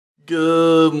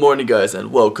Good morning guys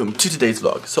and welcome to today's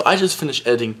vlog. So I just finished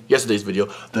editing yesterday's video,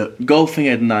 the golfing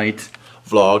at night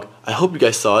vlog. I hope you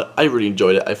guys saw it. I really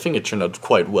enjoyed it. I think it turned out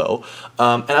quite well.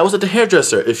 And I was at the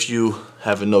hairdresser if you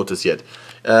haven't noticed yet.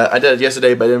 I did it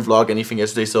yesterday but I didn't vlog anything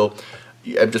yesterday, so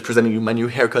I'm just presenting you my new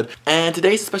haircut. And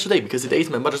today's a special day because today is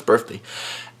my mother's birthday.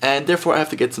 And therefore I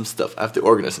have to get some stuff. I have to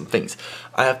organize some things.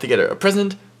 I have to get her a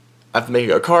present. I have to make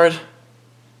her a card.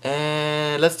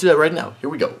 And let's do that right now. Here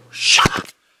we go.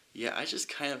 Yeah, I just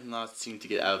kind of not seem to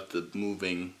get out of the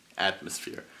moving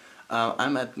atmosphere.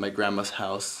 I'm at my grandma's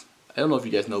house. I don't know if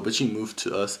you guys know, but she moved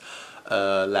to us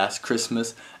last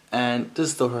Christmas. And this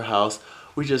is still her house.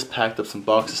 We just packed up some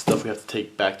boxes of stuff we have to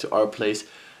take back to our place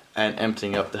and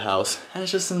emptying up the house. And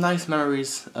it's just some nice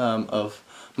memories of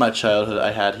my childhood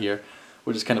I had here.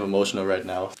 We're just kind of emotional right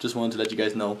now. Just wanted to let you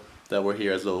guys know that we're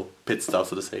here as a little pit stop,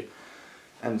 so to say.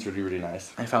 And it's really, really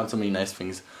nice. I found so many nice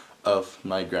things of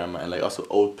my grandma and like also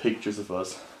old pictures of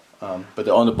us. But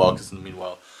they're on the boxes in the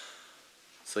meanwhile.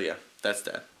 So yeah, that's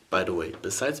that. By the way,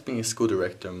 besides being a school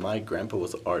director, my grandpa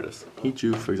was an artist. He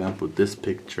drew, for example, this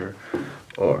picture,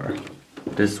 or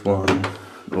this one,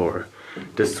 or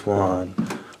this one,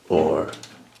 or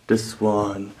this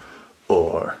one,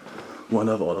 or one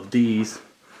of all of these,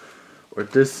 or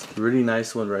this really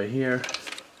nice one right here,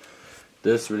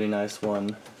 this really nice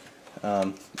one.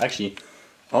 Actually,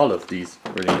 all of these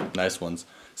really nice ones.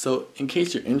 So in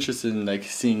case you're interested in like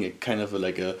seeing a kind of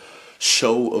like a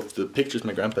show of the pictures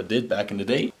my grandpa did back in the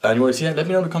day, and you want to see that, let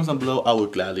me know in the comments down below. I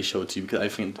would gladly show it to you because I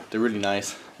think they're really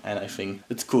nice and I think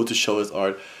it's cool to show his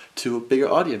art to a bigger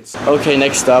audience. Okay,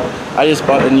 next up, I just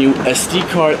bought a new SD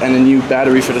card and a new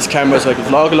battery for this camera so I can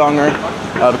vlog longer,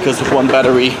 because with one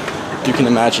battery, you can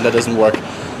imagine that doesn't work.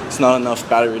 It's not enough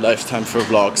battery lifetime for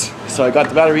vlogs. So I got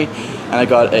the battery and I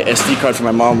got a SD card for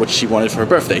my mom, which she wanted for her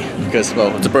birthday because,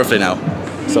 well, it's a birthday now.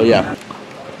 So yeah.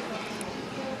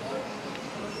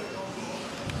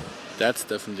 That's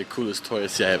definitely the coolest toy I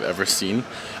have ever seen.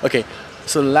 Okay,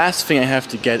 so the last thing I have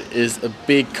to get is a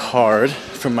big card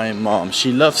from my mom.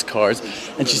 She loves cards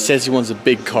and she says she wants a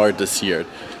big card this year.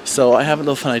 So I have a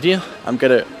little fun idea. I'm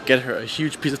gonna get her a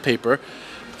huge piece of paper,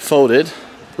 folded,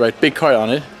 write big card on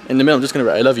it. In the middle I'm just gonna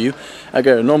write I love you. I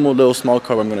got a normal little small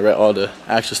card where I'm gonna write all the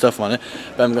actual stuff on it,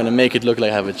 but I'm gonna make it look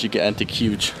like I have a gigantic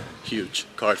huge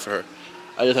card for her.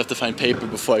 I just have to find paper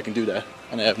before I can do that,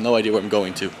 and I have no idea where I'm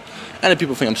going to. And if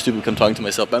people think I'm stupid because I'm talking to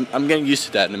myself, but I'm getting used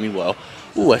to that in the meanwhile.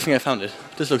 Ooh, I think I found it.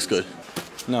 This looks good.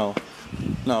 No,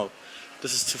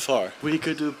 this is too far. We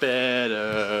could do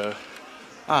better.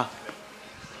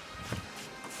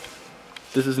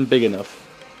 This isn't big enough.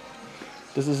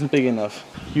 This isn't big enough.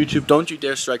 YouTube, don't you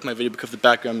dare strike my video because of the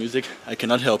background music. I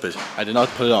cannot help it. I did not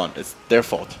put it on. It's their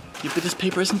fault. Yeah, but this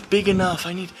paper isn't big enough.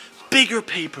 I need bigger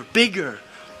paper. Bigger.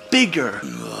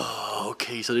 Oh,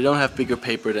 okay, so they don't have bigger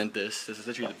paper than this. This is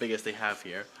literally the biggest they have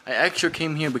here. I actually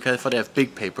came here because I thought they have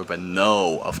big paper, but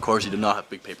no, of course they do not have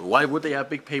big paper. Why would they have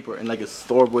big paper in like a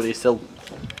store where they sell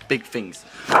big things?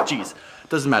 Jeez,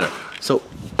 doesn't matter. So,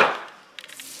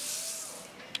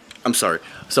 I'm sorry.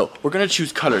 So, we're gonna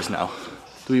choose colors now.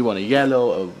 Do we want a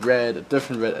yellow, a red, a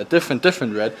different red, a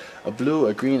different red, a blue,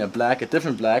 a green, a black, a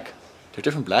different black? They're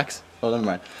different blacks? Oh, never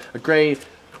mind. A gray,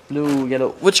 blue,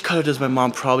 yellow. Which color does my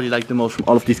mom probably like the most from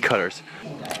all of these colors?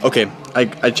 Okay,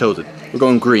 I chose it. We're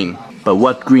going green. But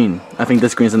what green? I think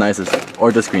this green is the nicest.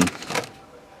 Or this green.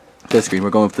 This green. We're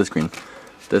going with this green.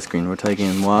 This green. We're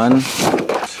taking 1,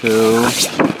 2,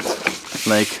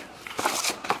 like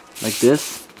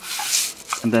this.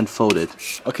 And then fold it.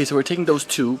 Okay, so we're taking those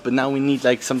two, but now we need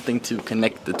like something to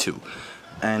connect the two.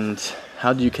 And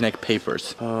how do you connect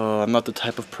papers? Oh, I'm not the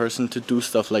type of person to do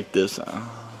stuff like this. I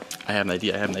have an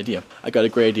idea. I got a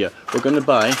great idea. We're gonna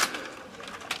buy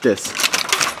this.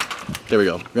 There we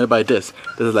go. We're gonna buy this.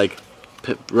 This is like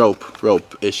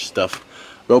rope-ish stuff.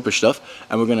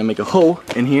 And we're gonna make a hole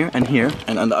in here,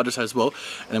 and on the other side as well.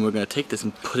 And then we're gonna take this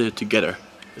and put it together.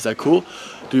 Is that cool?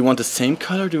 Do we want the same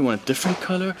color? Do we want a different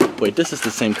color? Wait, this is the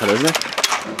same color, isn't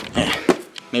it?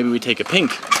 Maybe we take a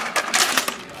pink.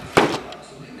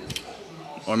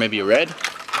 Or maybe a red.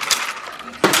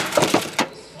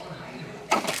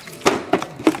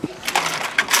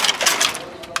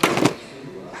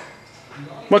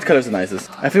 What color is the nicest?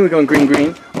 I think we're going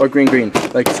green or green.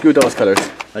 Like, screw those colors.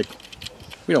 Like,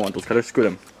 we don't want those colors, screw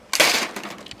them.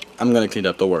 I'm gonna clean it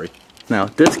up, don't worry. Now,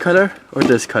 this color or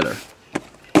this color?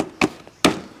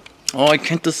 Oh, I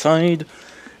can't decide.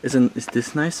 Is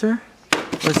this nicer?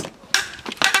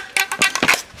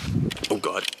 Oh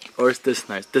god. Or is this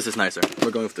nice? This is nicer.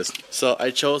 We're going with this. So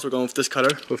we're going with this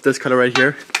color right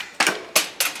here.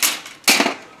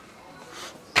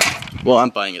 Well, I'm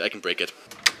buying it. I can break it.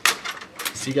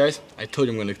 See guys, I told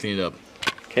you I'm gonna clean it up.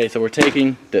 Okay, so we're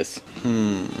taking this.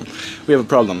 We have a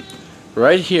problem.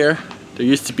 Right here, there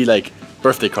used to be like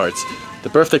birthday cards. The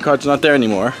birthday cards are not there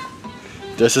anymore.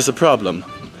 This is a problem.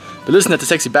 But listen to the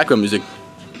sexy background music.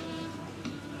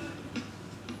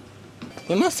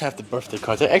 They must have the birthday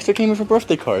cards. They extra came in for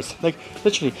birthday cards. Like,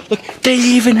 literally, look, they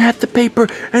even have the paper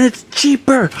and it's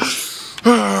cheaper.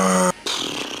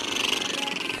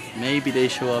 Maybe they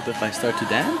show up if I start to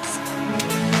dance?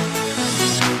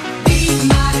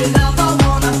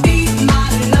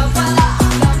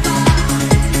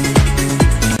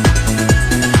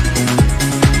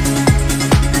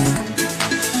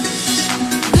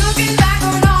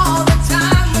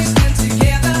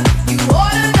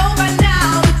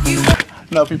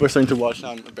 Now people are starting to watch,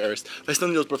 now I'm embarrassed. But I still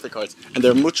need those birthday cards, and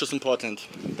they're muchos important.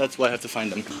 That's why I have to find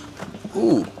them.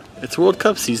 Ooh, it's World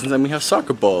Cup season and we have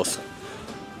soccer balls.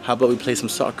 How about we play some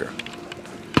soccer?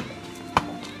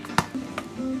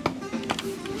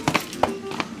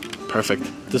 Perfect.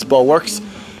 This ball works.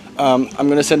 I'm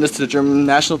gonna send this to the German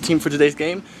national team for today's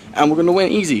game, and we're gonna win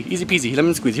easy. Easy peasy,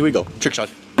 lemon squeeze. Here we go. Trick shot.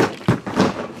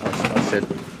 That's it.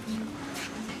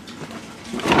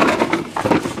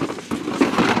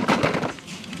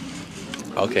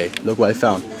 Okay, look what I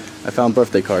found. I found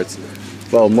birthday cards.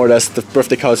 Well, more or less the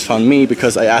birthday cards found me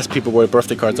because I asked people where the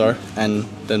birthday cards are and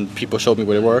then people showed me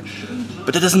where they were.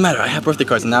 But that doesn't matter, I have birthday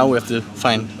cards and now we have to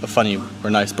find a funny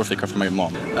or nice birthday card for my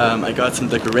mom. I got some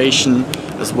decoration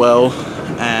as well,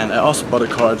 and I also bought a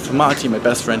card for Mati, my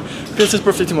best friend, because it's his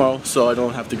birthday tomorrow, so I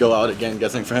don't have to go out again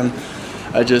guessing for him.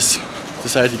 I just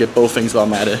decided to get both things while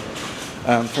I'm at it.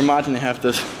 For Martin I have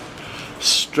this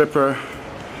stripper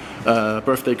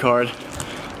birthday card.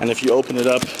 And if you open it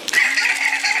up,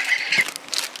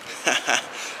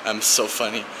 I'm so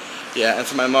funny. Yeah, and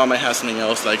for my mom I have something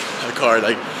else, like a card,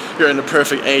 like you're in the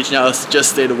perfect age now,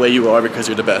 just stay the way you are because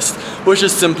you're the best. Which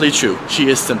is simply true, she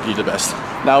is simply the best.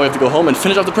 Now we have to go home and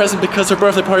finish off the present because her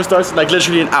birthday party starts in like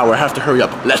literally an hour. I have to hurry up,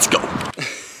 let's go.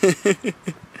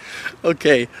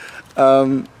 Okay,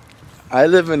 I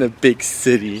live in a big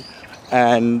city.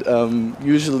 And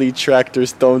usually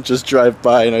tractors don't just drive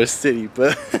by in our city,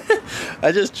 but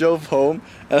I just drove home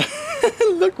and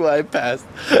look what I passed.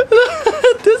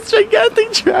 This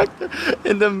gigantic tractor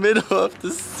in the middle of the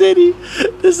city.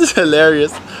 This is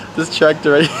hilarious. This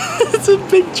tractor right here, it's a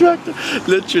big tractor.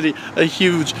 Literally a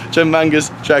huge,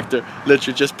 humongous tractor.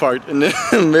 Literally just parked in the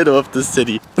middle of the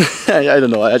city. I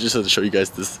don't know, I just had to show you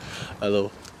guys this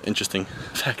little interesting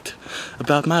fact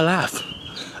about my life.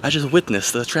 I just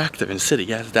witnessed the tractor in the city.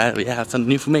 Yeah, that's something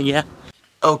new for me, yeah.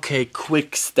 Okay,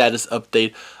 quick status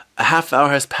update. A half hour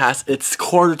has passed. It's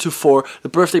 3:45. The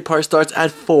birthday party starts at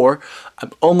 4.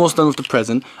 I'm almost done with the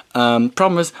present.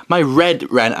 Problem is, my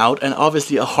red ran out, and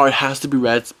obviously a heart has to be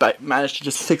red, but I managed to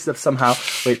just fix it up somehow.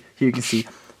 Wait, here you can see.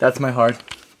 That's my heart.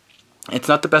 It's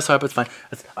not the best heart, but it's fine.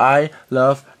 It's I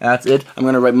love, and that's it. I'm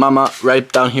gonna write mama right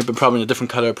down here, but probably in a different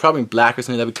color, probably black or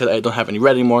something like that because I don't have any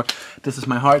red anymore. This is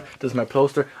my heart, this is my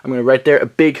poster. I'm gonna write there a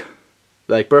big,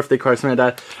 like, birthday card, something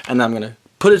like that, and I'm gonna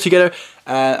put it together,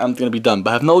 and I'm gonna be done. But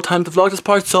I have no time to vlog this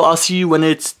part, so I'll see you when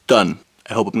it's done.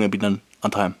 I hope I'm gonna be done on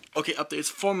time. Okay, update,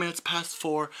 it's 4 minutes past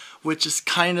 4, which is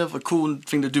kind of a cool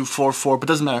thing to do, 4:4, but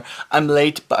doesn't matter. I'm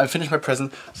late, but I finished my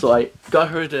present, so I got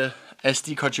her the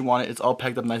SD card she wanted. It's all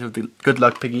packed up nice with the Good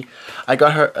Luck Piggy. I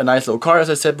got her a nice little card,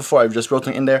 as I said before. I just wrote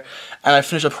something in there, and I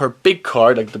finished up her big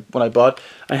card, like the one I bought.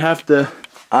 I have the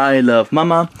I love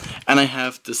mama, and I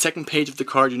have the second page of the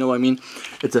card, you know what I mean?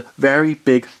 It's a very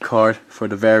big card for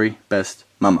the very best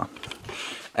mama.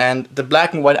 And the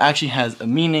black and white actually has a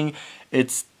meaning.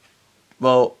 It's,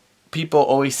 well, people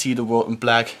always see the world in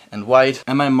black and white,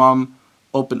 and my mom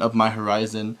opened up my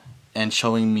horizon and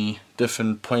showing me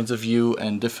different points of view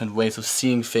and different ways of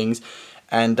seeing things,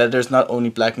 and that there's not only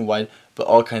black and white but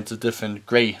all kinds of different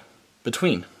gray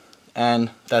between,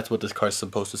 and that's what this card is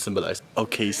supposed to symbolize.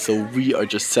 Okay, so we are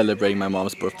just celebrating my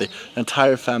mom's birthday. The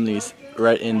entire family is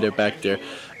right in there, back there,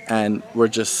 and we're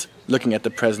just looking at the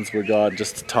presents we got,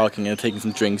 just talking and taking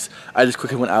some drinks. I just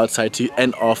quickly went outside to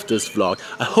end off this vlog.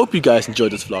 I hope you guys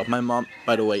enjoyed this vlog. My mom,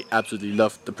 by the way, absolutely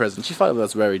loved the present. She thought it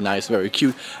was very nice, very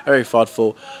cute, very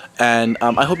thoughtful. And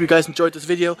I hope you guys enjoyed this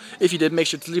video. If you did, make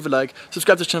sure to leave a like,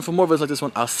 subscribe to the channel for more videos like this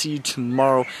one. I'll see you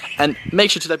tomorrow. And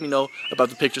make sure to let me know about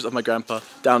the pictures of my grandpa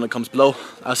down in the comments below.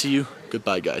 I'll see you.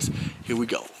 Goodbye, guys. Here we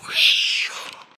go.